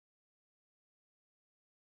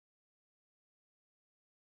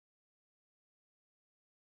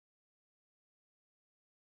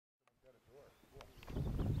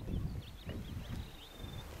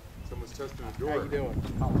just testing the door. How you doing?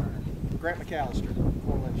 Grant McAllister,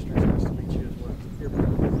 Coral Industries. Nice to meet you as well. Here,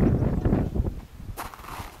 Brent.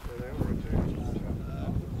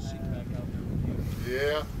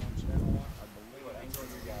 Yeah.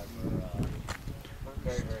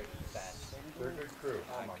 Very, very fast. They're a good crew.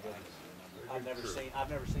 Oh my goodness. I've never seen a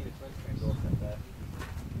twin screen go like that.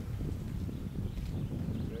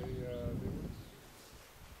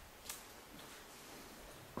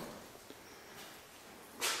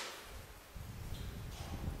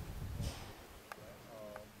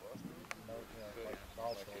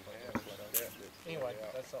 Anyway,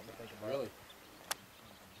 that's something to think about. Really?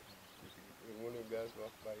 One of them guys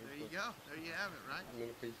walk by There you go. There you have it, right?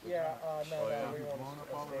 Yeah, no, we want to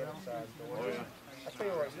stay inside. Oh, yeah. I tell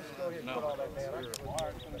you what, just go ahead and put all that down. I can wire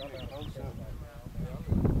it, but I'm not.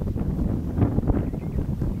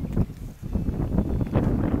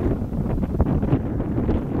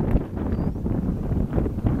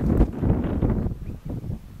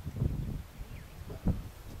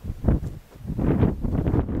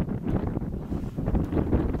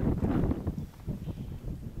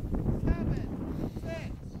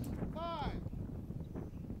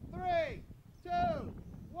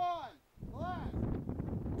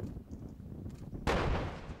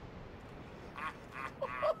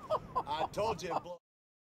 I told you.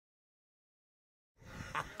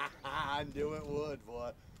 I knew it would,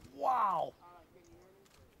 boy. Wow.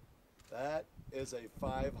 That is a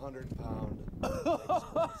 500-pound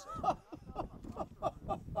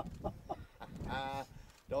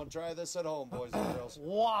Don't try this at home, boys and girls.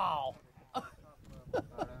 Wow.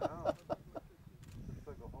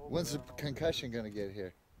 When's the concussion going to get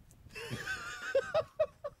here?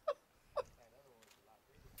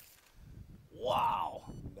 Wow.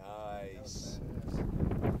 Nice.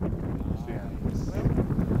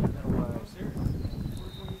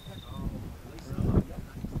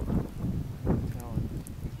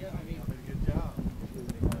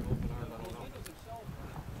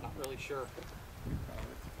 Not really sure.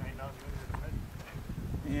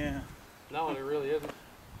 Yeah. No, it really isn't.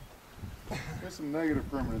 There's some negative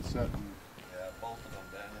permanent setting. Yeah, both of them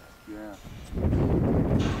down there. Yeah.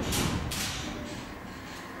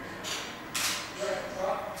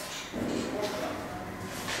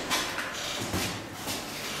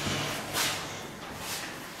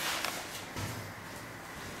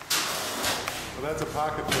 Well, that's a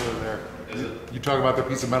pocket filler there. Is it? You talking about the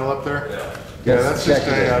piece of metal up there? Yeah. Yeah, that's just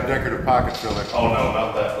Check it a out. decorative pocket filler. Oh no,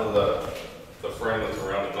 not that. The frame that's